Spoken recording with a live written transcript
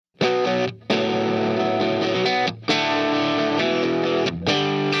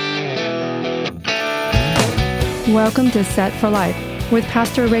Welcome to Set for Life with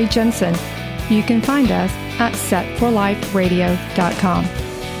Pastor Ray Jensen. You can find us at setforliferadio.com.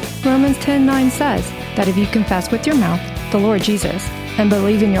 Romans 10:9 says that if you confess with your mouth the Lord Jesus and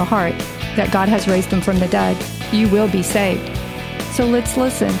believe in your heart that God has raised him from the dead, you will be saved. So let's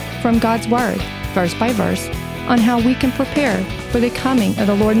listen from God's Word, verse by verse, on how we can prepare for the coming of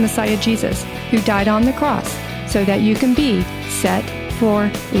the Lord and Messiah Jesus, who died on the cross so that you can be set for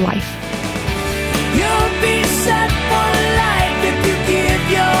life. You'll be set for life if you give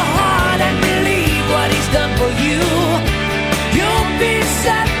your heart and believe what he's done for you. You'll be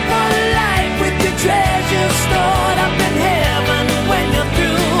set for life with your treasure stored up in heaven when you're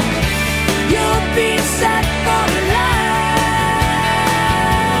through. You'll be set for life.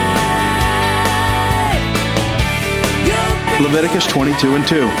 Leviticus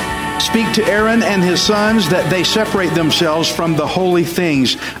 22:2. Speak to Aaron and his sons that they separate themselves from the holy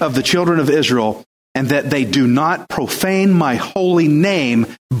things of the children of Israel, and that they do not profane my holy name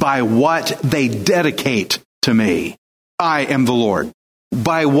by what they dedicate to me. I am the Lord.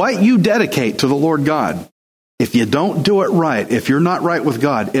 By what you dedicate to the Lord God. If you don't do it right, if you're not right with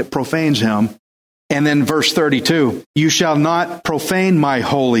God, it profanes him. And then verse 32, you shall not profane my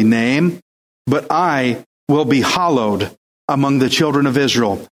holy name, but I will be hallowed among the children of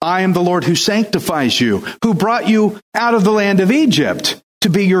Israel. I am the Lord who sanctifies you, who brought you out of the land of Egypt to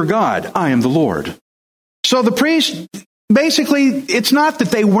be your God. I am the Lord. So the priests, basically, it's not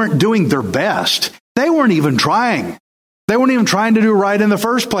that they weren't doing their best. They weren't even trying. They weren't even trying to do right in the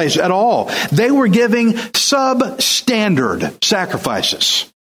first place at all. They were giving substandard sacrifices,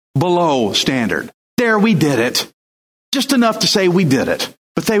 below standard. There, we did it. Just enough to say we did it.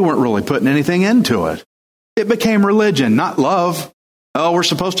 But they weren't really putting anything into it. It became religion, not love. Oh, we're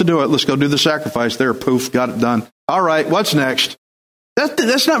supposed to do it. Let's go do the sacrifice there. Poof, got it done. All right, what's next?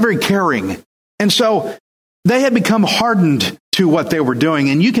 That's not very caring. And so they had become hardened to what they were doing.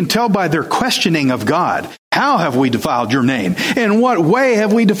 And you can tell by their questioning of God. How have we defiled your name? In what way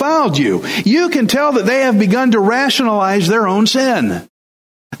have we defiled you? You can tell that they have begun to rationalize their own sin.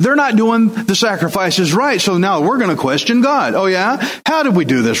 They're not doing the sacrifices right. So now we're going to question God. Oh yeah? How did we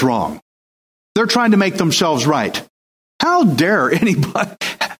do this wrong? They're trying to make themselves right. How dare anybody?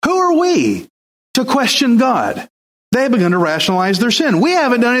 Who are we to question God? They have begun to rationalize their sin. We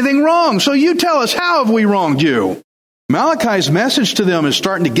haven't done anything wrong, so you tell us, how have we wronged you? Malachi's message to them is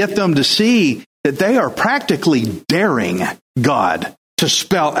starting to get them to see that they are practically daring God to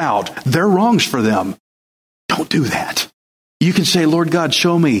spell out their wrongs for them. Don't do that. You can say, Lord God,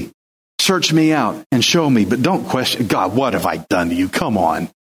 show me, search me out and show me, but don't question, God, what have I done to you? Come on.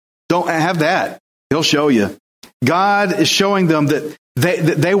 Don't have that. He'll show you. God is showing them that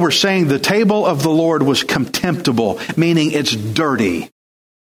they were saying the table of the Lord was contemptible, meaning it's dirty,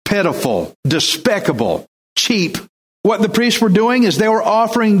 pitiful, despicable, cheap. What the priests were doing is they were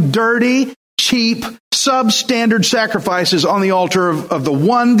offering dirty, cheap, substandard sacrifices on the altar of the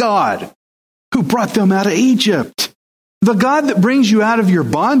one God who brought them out of Egypt. The God that brings you out of your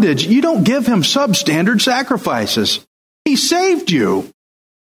bondage, you don't give him substandard sacrifices. He saved you.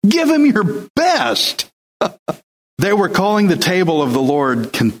 Give him your best. They were calling the table of the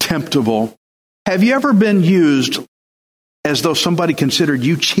Lord contemptible. Have you ever been used as though somebody considered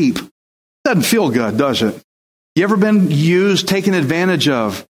you cheap? Doesn't feel good, does it? You ever been used, taken advantage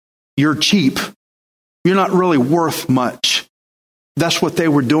of? You're cheap. You're not really worth much. That's what they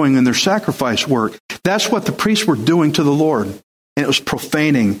were doing in their sacrifice work. That's what the priests were doing to the Lord. And it was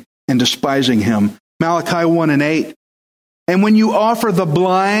profaning and despising him. Malachi 1:8. And when you offer the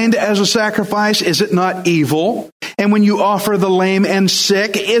blind as a sacrifice, is it not evil? And when you offer the lame and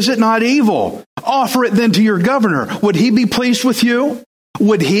sick, is it not evil? Offer it then to your governor. Would he be pleased with you?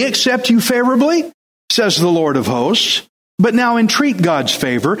 Would he accept you favorably? Says the Lord of hosts. But now entreat God's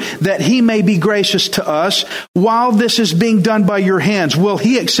favor, that he may be gracious to us while this is being done by your hands. Will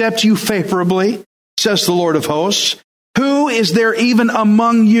he accept you favorably? Says the Lord of hosts. Who is there even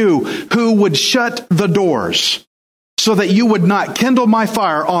among you who would shut the doors, so that you would not kindle my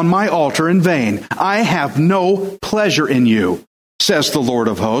fire on my altar in vain? I have no pleasure in you, says the Lord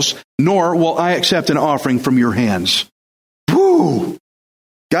of hosts, nor will I accept an offering from your hands. Whew!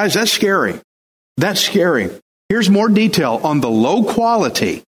 Guys, that's scary. That's scary. Here's more detail on the low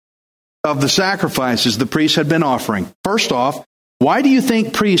quality of the sacrifices the priests had been offering. First off, why do you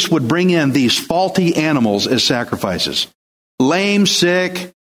think priests would bring in these faulty animals as sacrifices? Lame,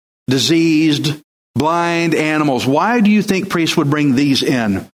 sick, diseased, blind animals. Why do you think priests would bring these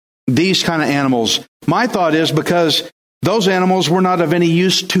in? These kind of animals. My thought is because those animals were not of any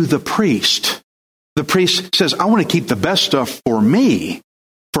use to the priest. The priest says, I want to keep the best stuff for me,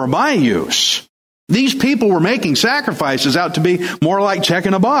 for my use. These people were making sacrifices out to be more like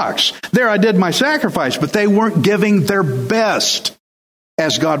checking a box. There, I did my sacrifice, but they weren't giving their best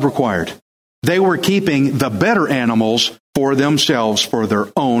as God required. They were keeping the better animals for themselves for their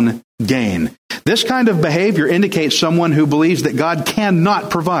own gain. This kind of behavior indicates someone who believes that God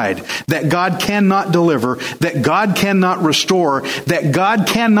cannot provide, that God cannot deliver, that God cannot restore, that God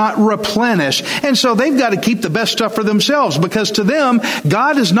cannot replenish. And so they've got to keep the best stuff for themselves, because to them,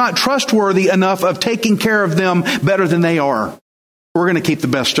 God is not trustworthy enough of taking care of them better than they are. We're going to keep the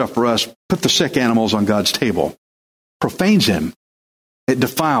best stuff for us. Put the sick animals on God's table. Profanes him. It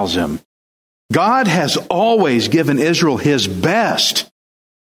defiles him. God has always given Israel his best.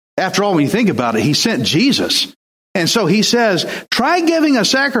 After all, when you think about it, he sent Jesus. And so he says, try giving a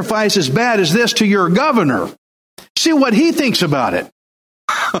sacrifice as bad as this to your governor. See what he thinks about it.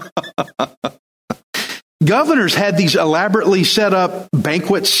 Governors had these elaborately set up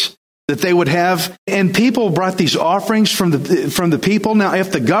banquets that they would have, and people brought these offerings from the people. Now,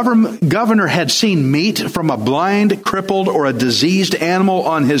 if the governor had seen meat from a blind, crippled, or a diseased animal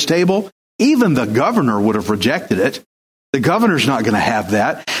on his table, even the governor would have rejected it. The governor's not going to have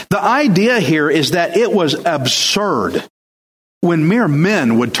that. The idea here is that it was absurd. When mere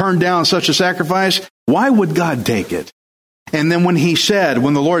men would turn down such a sacrifice, why would God take it? And then when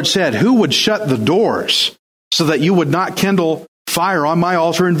the Lord said, who would shut the doors so that you would not kindle fire on my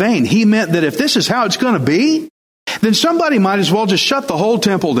altar in vain? He meant that if this is how it's going to be, then somebody might as well just shut the whole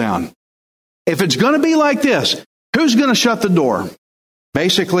temple down. If it's going to be like this, who's going to shut the door?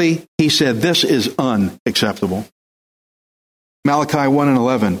 Basically, he said, this is unacceptable. Malachi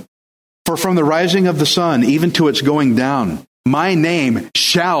 1:11. For from the rising of the sun, even to its going down, my name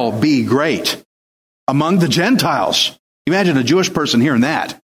shall be great among the Gentiles. Imagine a Jewish person hearing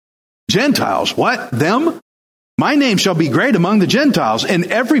that. Gentiles, what? Them? My name shall be great among the Gentiles.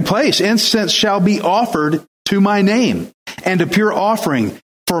 In every place incense shall be offered to my name, and a pure offering.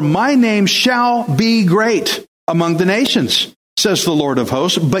 For my name shall be great among the nations, says the Lord of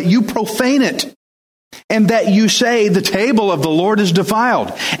hosts, but you profane it. And that you say the table of the Lord is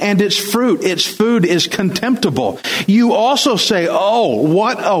defiled, and its fruit, its food is contemptible. You also say, oh,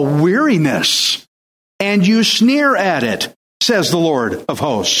 what a weariness. And you sneer at it, says the Lord of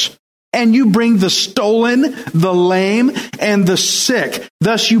hosts. And you bring the stolen, the lame, and the sick.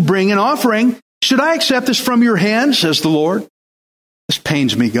 Thus you bring an offering. Should I accept this from your hand, says the Lord? This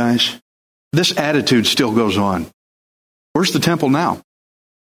pains me, guys. This attitude still goes on. Where's the temple now?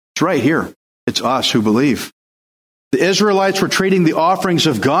 It's right here. It's us who believe. The Israelites were treating the offerings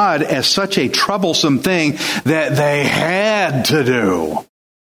of God as such a troublesome thing that they had to do.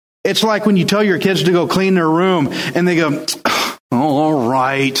 It's like when you tell your kids to go clean their room and they go, oh, all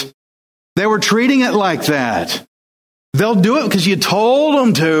right. They were treating it like that. They'll do it because you told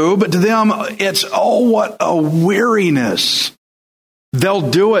them to, but to them, it's, oh, what a weariness. They'll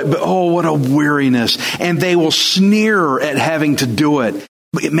do it, but oh, what a weariness. And they will sneer at having to do it.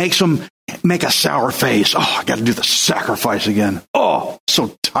 It makes them make a sour face. Oh, I got to do the sacrifice again. Oh,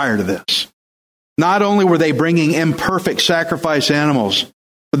 so tired of this. Not only were they bringing imperfect sacrifice animals,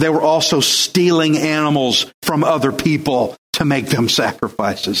 but they were also stealing animals from other people to make them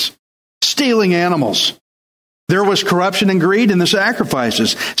sacrifices. Stealing animals. There was corruption and greed in the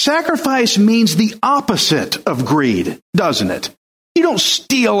sacrifices. Sacrifice means the opposite of greed, doesn't it? You don't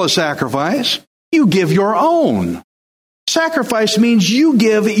steal a sacrifice. You give your own. Sacrifice means you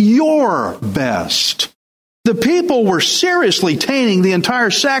give your best. The people were seriously tainting the entire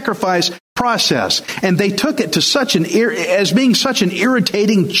sacrifice process, and they took it to as being such an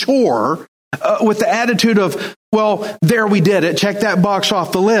irritating chore with the attitude of, well, there we did it, check that box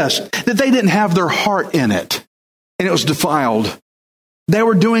off the list, that they didn't have their heart in it, and it was defiled. They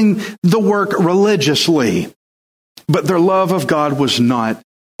were doing the work religiously, but their love of God was not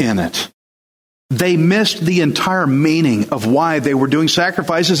in it. They missed the entire meaning of why they were doing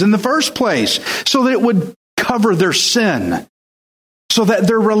sacrifices in the first place, so that it would cover their sin, so that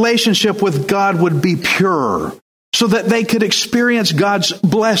their relationship with God would be pure, so that they could experience God's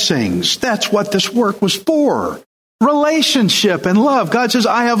blessings. That's what this work was for. Relationship and love. God says,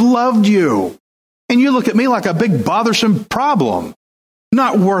 I have loved you. And you look at me like a big bothersome problem,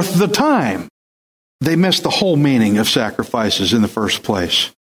 not worth the time. They missed the whole meaning of sacrifices in the first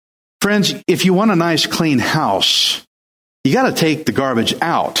place. Friends, if you want a nice, clean house, you got to take the garbage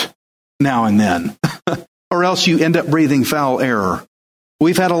out now and then, or else you end up breathing foul air.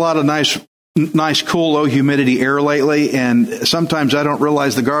 We've had a lot of nice, cool, low humidity air lately, and sometimes I don't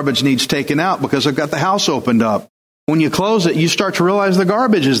realize the garbage needs taken out because I've got the house opened up. When you close it, you start to realize the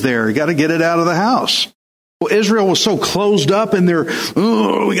garbage is there. You got to get it out of the house. Well, Israel was so closed up in their,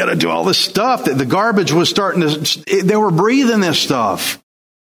 we got to do all this stuff, that the garbage was starting to, they were breathing this stuff.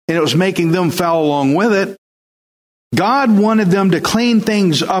 And it was making them foul along with it. God wanted them to clean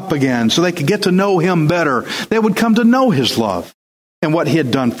things up again so they could get to know Him better. They would come to know His love and what He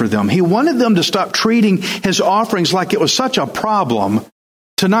had done for them. He wanted them to stop treating His offerings like it was such a problem,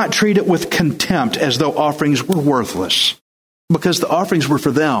 to not treat it with contempt as though offerings were worthless, because the offerings were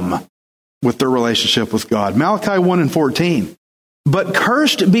for them with their relationship with God. Malachi 1:14. But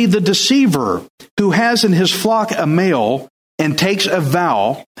cursed be the deceiver who has in his flock a male and takes a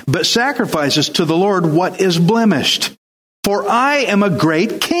vow, but sacrifices to the Lord what is blemished. For I am a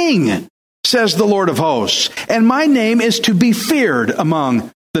great king, says the Lord of hosts, and my name is to be feared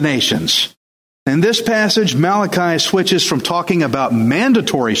among the nations. In this passage, Malachi switches from talking about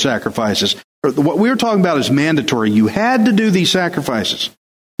mandatory sacrifices. What we were talking about is mandatory. You had to do these sacrifices.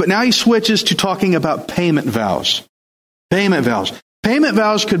 But now he switches to talking about payment vows. Payment vows. Payment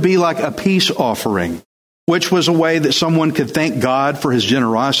vows could be like a peace offering, which was a way that someone could thank God for His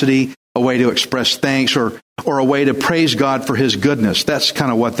generosity, a way to express thanks, or a way to praise God for His goodness. That's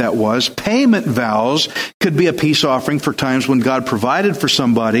kind of what that was. Payment vows could be a peace offering for times when God provided for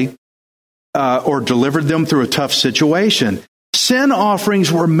somebody or delivered them through a tough situation. Sin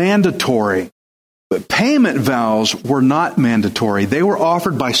offerings were mandatory, but payment vows were not mandatory. They were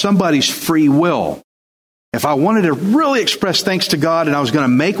offered by somebody's free will. If I wanted to really express thanks to God and I was going to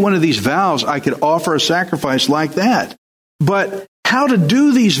make one of these vows, I could offer a sacrifice like that. But how to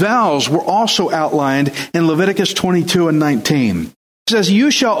do these vows were also outlined in Leviticus 22:19. It says,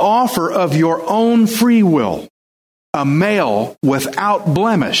 you shall offer of your own free will a male without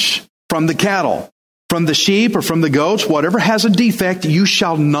blemish from the cattle, from the sheep or from the goats, whatever has a defect, you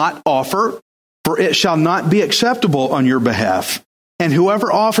shall not offer, for it shall not be acceptable on your behalf. And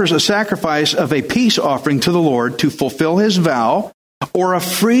whoever offers a sacrifice of a peace offering to the Lord to fulfill his vow, or a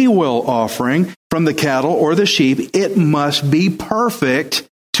free will offering from the cattle or the sheep, it must be perfect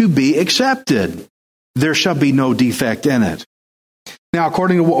to be accepted. There shall be no defect in it. Now,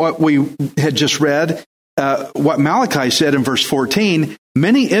 according to what we had just read, what Malachi said in verse 14,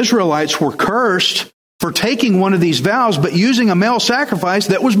 many Israelites were cursed for taking one of these vows, but using a male sacrifice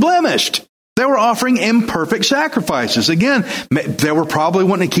that was blemished. They were offering imperfect sacrifices. Again, they were probably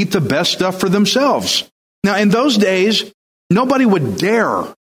wanting to keep the best stuff for themselves. Now, in those days, nobody would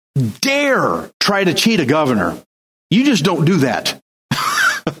dare try to cheat a governor. You just don't do that.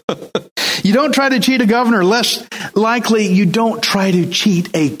 You don't try to cheat a governor. Less likely, you don't try to cheat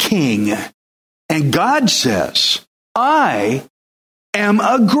a king. And God says, I am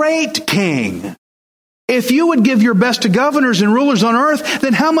a great king. If you would give your best to governors and rulers on earth,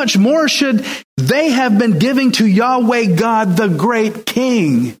 then how much more should they have been giving to Yahweh God, the great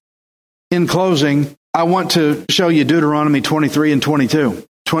King? In closing, I want to show you Deuteronomy 23 and 22,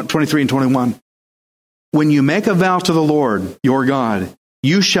 23 and 21. When you make a vow to the Lord, your God,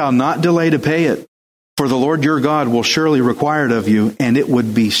 you shall not delay to pay it, for the Lord your God will surely require it of you, and it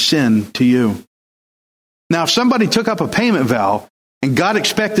would be sin to you. Now, if somebody took up a payment vow, and God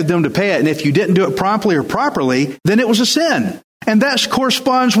expected them to pay it, and if you didn't do it promptly or properly, then it was a sin. And that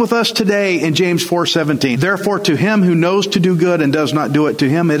corresponds with us today in James 4:17. Therefore, to him who knows to do good and does not do it, to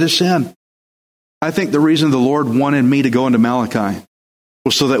him it is sin. I think the reason the Lord wanted me to go into Malachi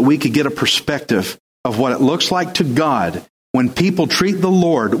was so that we could get a perspective of what it looks like to God when people treat the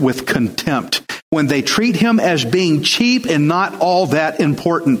Lord with contempt, when they treat Him as being cheap and not all that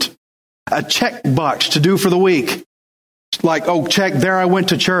important. A check box to do for the week. Like, oh, check, there I went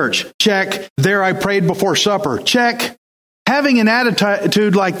to church. Check, there I prayed before supper. Check. Having an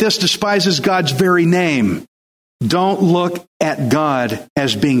attitude like this despises God's very name. Don't look at God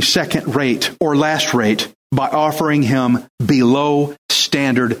as being second rate or last rate by offering Him below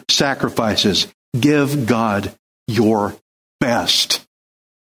standard sacrifices. Give God your best.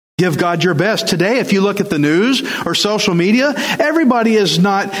 Give God your best. Today, if you look at the news or social media, everybody is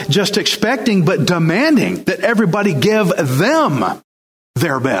not just expecting, but demanding that everybody give them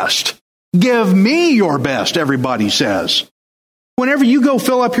their best. Give me your best, everybody says. Whenever you go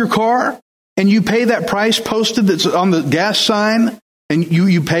fill up your car and you pay that price posted that's on the gas sign, and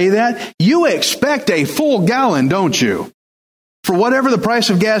you pay that, you expect a full gallon, don't you? For whatever the price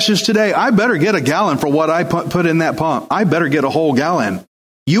of gas is today, I better get a gallon for what I put in that pump. I better get a whole gallon.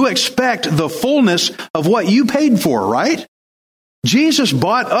 You expect the fullness of what you paid for, right? Jesus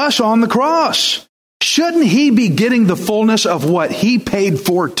bought us on the cross. Shouldn't He be getting the fullness of what He paid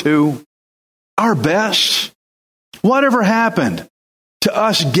for too? Our best. Whatever happened to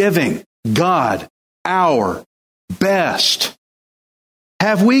us giving God our best?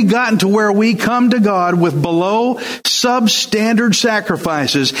 Have we gotten to where we come to God with below substandard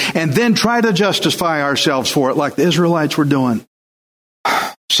sacrifices and then try to justify ourselves for it like the Israelites were doing?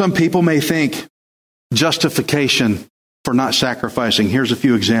 Some people may think justification for not sacrificing. Here's a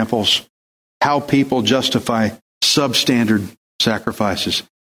few examples. How people justify substandard sacrifices.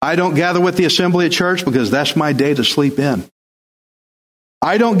 I don't gather with the assembly at church because that's my day to sleep in.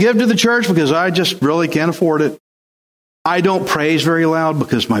 I don't give to the church because I just really can't afford it. I don't praise very loud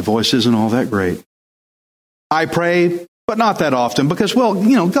because my voice isn't all that great. I pray, but not that often because,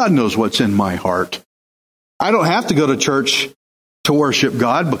 God knows what's in my heart. I don't have to go to church to worship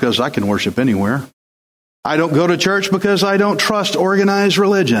God because I can worship anywhere. I don't go to church because I don't trust organized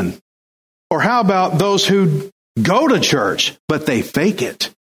religion. Or how about those who go to church, but they fake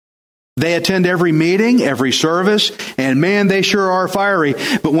it? They attend every meeting, every service, and man, they sure are fiery.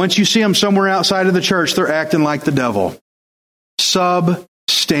 But once you see them somewhere outside of the church, they're acting like the devil.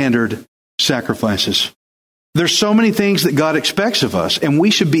 Substandard sacrifices. There's so many things that God expects of us, and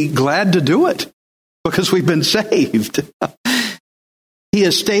we should be glad to do it because we've been saved. He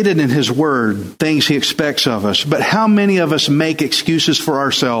has stated in His Word things He expects of us, but how many of us make excuses for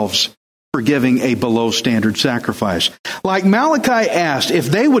ourselves for giving a below standard sacrifice? Like Malachi asked if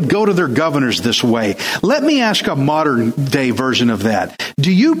they would go to their governors this way. Let me ask a modern day version of that.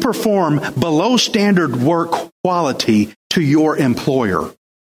 Do you perform below standard work quality to your employer?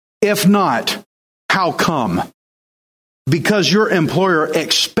 If not, how come? Because your employer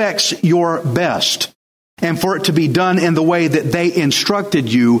expects your best and for it to be done in the way that they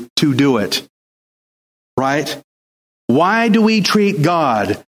instructed you to do it. Right? Why do we treat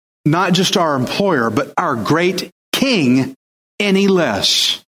God, not just our employer, but our great King, any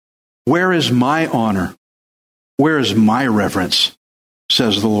less? Where is my honor? Where is my reverence?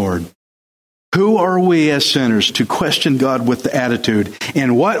 Says the Lord. Who are we as sinners to question God with the attitude,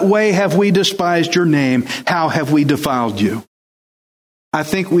 in what way have we despised your name? How have we defiled you? I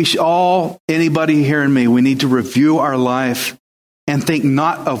think we all, anybody hearing me, we need to review our life and think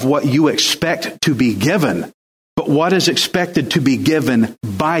not of what you expect to be given, but what is expected to be given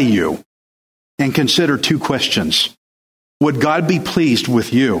by you. And consider two questions. Would God be pleased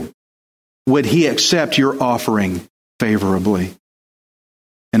with you? Would He accept your offering favorably?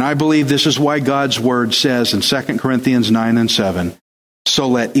 And I believe this is why God's Word says in 2 Corinthians 9 and 7, so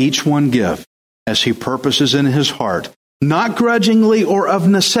let each one give as he purposes in his heart, not grudgingly or of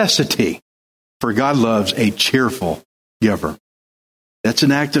necessity, for God loves a cheerful giver. That's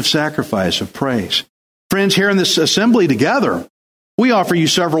an act of sacrifice, of praise. Friends, here in this assembly together, we offer you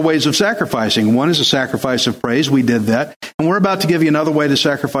several ways of sacrificing. One is a sacrifice of praise. We did that. And we're about to give you another way to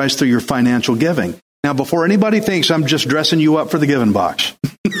sacrifice through your financial giving. Now, before anybody thinks I'm just dressing you up for the giving box,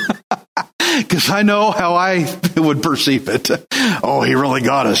 because I know how I would perceive it. Oh, he really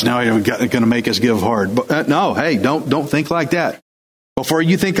got us. Now he's going to make us give hard. But no, hey, don't think like that. Before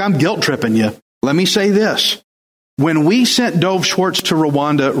you think I'm guilt tripping you, let me say this. When we sent Dove Schwartz to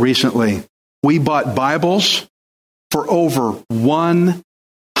Rwanda recently, we bought Bibles for over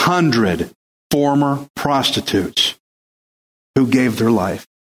 100 former prostitutes who gave their life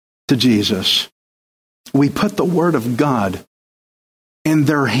to Jesus. We put the Word of God in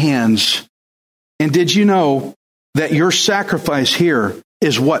their hands. And did you know that your sacrifice here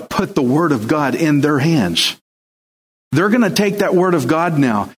is what put the Word of God in their hands? They're going to take that Word of God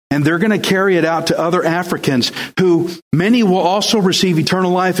now, and they're going to carry it out to other Africans who many will also receive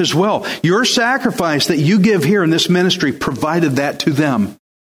eternal life as well. Your sacrifice that you give here in this ministry provided that to them.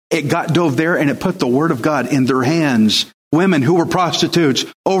 It got Dove there, and it put the Word of God in their hands. Women who were prostitutes,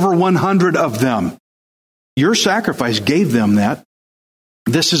 over 100 of them. Your sacrifice gave them that.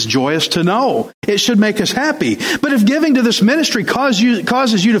 This is joyous to know. It should make us happy. But if giving to this ministry causes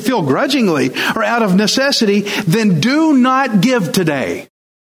you to feel grudgingly or out of necessity, then do not give today.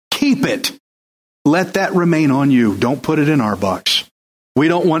 Keep it. Let that remain on you. Don't put it in our box. We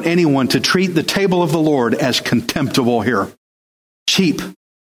don't want anyone to treat the table of the Lord as contemptible here, cheap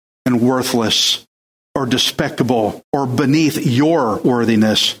and worthless or despicable or beneath your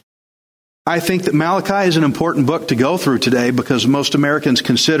worthiness. I think that Malachi is an important book to go through today because most Americans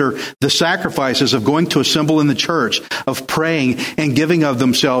consider the sacrifices of going to assemble in the church, of praying and giving of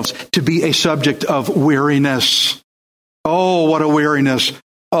themselves to be a subject of weariness. Oh, what a weariness.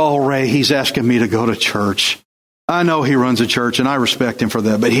 Oh, Ray, he's asking me to go to church. I know he runs a church and I respect him for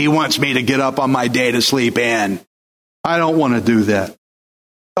that, but he wants me to get up on my day to sleep in. I don't want to do that.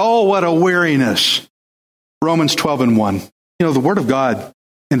 Oh, what a weariness. Romans 12 and 1. The Word of God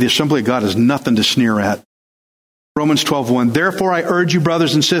and the assembly of God is nothing to sneer at. Romans 12:1. Therefore I urge you,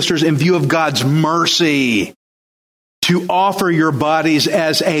 brothers and sisters, in view of God's mercy. to offer your bodies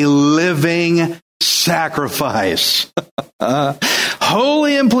as a living sacrifice,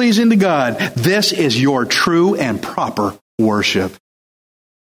 holy and pleasing to God. This is your true and proper worship.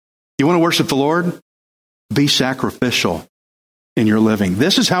 You want to worship the Lord? Be sacrificial in your living.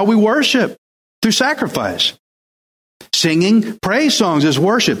 This is how we worship, through sacrifice. Singing praise songs is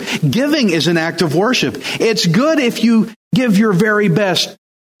worship. Giving is an act of worship. It's good if you give your very best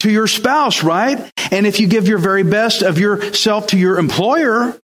to your spouse, right? And if you give your very best of yourself to your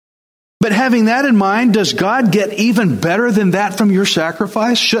employer. But having that in mind, does God get even better than that from your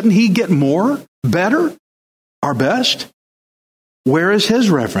sacrifice? Shouldn't He get more, better, our best? Where is His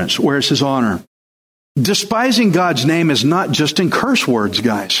reverence? Where is His honor? Despising God's name is not just in curse words,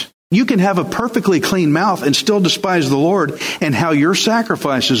 guys. You can have a perfectly clean mouth and still despise the Lord and how your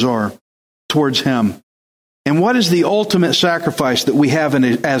sacrifices are towards Him. And what is the ultimate sacrifice that we have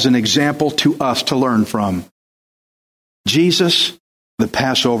as an example to us to learn from? Jesus, the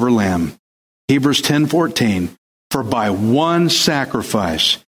Passover Lamb. Hebrews 10:14. For by one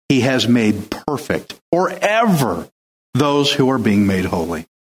sacrifice He has made perfect forever those who are being made holy.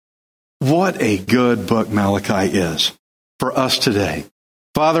 What a good book Malachi is for us today.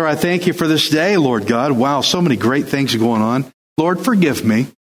 Father, I thank You for this day, Lord God. Wow, so many great things going on. Lord, forgive me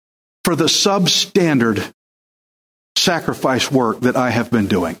for the substandard sacrifice work that I have been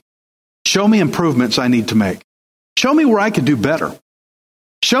doing. Show me improvements I need to make. Show me where I could do better.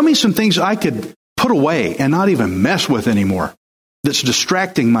 Show me some things I could put away and not even mess with anymore that's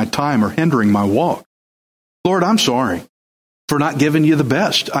distracting my time or hindering my walk. Lord, I'm sorry for not giving You the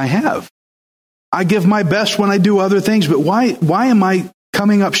best I have. I give my best when I do other things, but why am I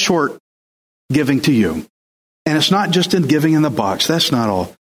coming up short giving to You? And it's not just in giving in the box. That's not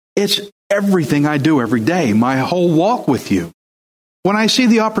all. It's everything I do every day, my whole walk with You. When I see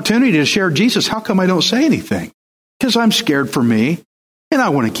the opportunity to share Jesus, how come I don't say anything? Because I'm scared for me, and I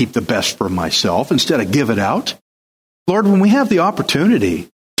want to keep the best for myself instead of give it out. Lord, when we have the opportunity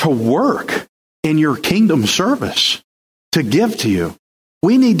to work in Your kingdom service, to give to You,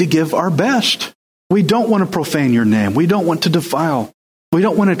 we need to give our best. We don't want to profane Your name. We don't want to defile. We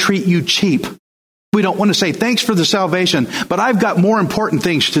don't want to treat You cheap. We don't want to say, thanks for the salvation, but I've got more important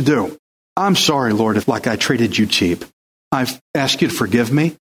things to do. I'm sorry, Lord, if I treated You cheap. I've asked You to forgive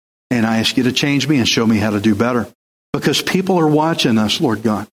me, and I ask You to change me and show me how to do better. Because people are watching us, Lord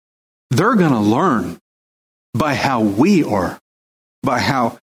God. They're going to learn by how we are, by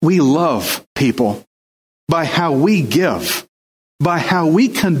how we love people, by how we give, by how we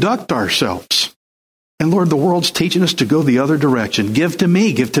conduct ourselves. And Lord, the world's teaching us to go the other direction. Give to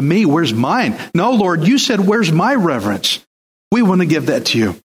me, where's mine? No, Lord, You said, where's my reverence? We want to give that to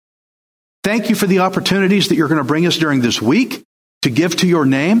You. Thank You for the opportunities that You're going to bring us during this week to give to Your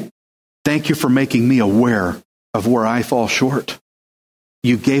name. Thank You for making me aware of where I fall short.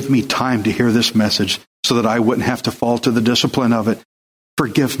 You gave me time to hear this message so that I wouldn't have to fall to the discipline of it.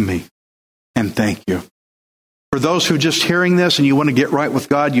 Forgive me and thank You. For those who are just hearing this and you want to get right with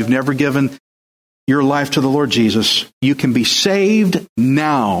God, you've never given your life to the Lord Jesus, you can be saved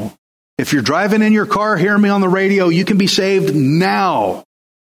now. If you're driving in your car, hearing me on the radio, you can be saved now.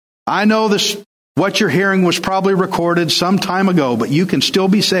 I know what you're hearing was probably recorded some time ago, but you can still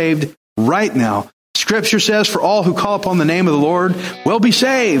be saved right now. Scripture says, for all who call upon the name of the Lord will be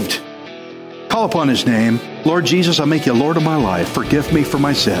saved. Call upon His name. Lord Jesus, I make You Lord of my life. Forgive me for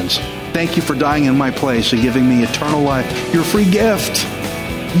my sins. Thank You for dying in my place and giving me eternal life. Your free gift.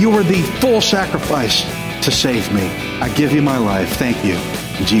 You are the full sacrifice to save me. I give You my life. Thank You.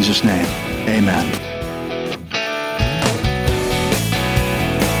 In Jesus' name, amen.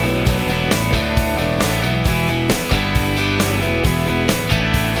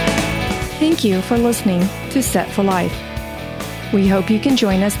 Thank you for listening to Set for Life. We hope you can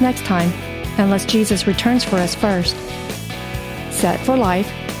join us next time, unless Jesus returns for us first. Set for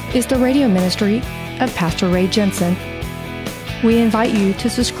Life is the radio ministry of Pastor Ray Jensen. We invite you to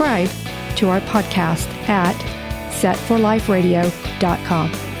subscribe to our podcast at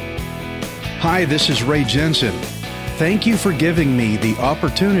setforliferadio.com. Hi, this is Ray Jensen. Thank you for giving me the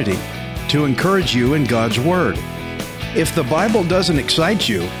opportunity to encourage you in God's Word. If the Bible doesn't excite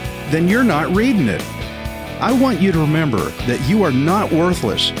you, then you're not reading it. I want you to remember that you are not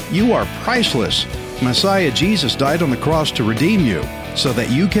worthless. You are priceless. Messiah Jesus died on the cross to redeem you so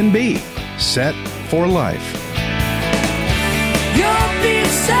that you can be set for life. You'll be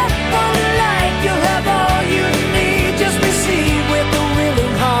set for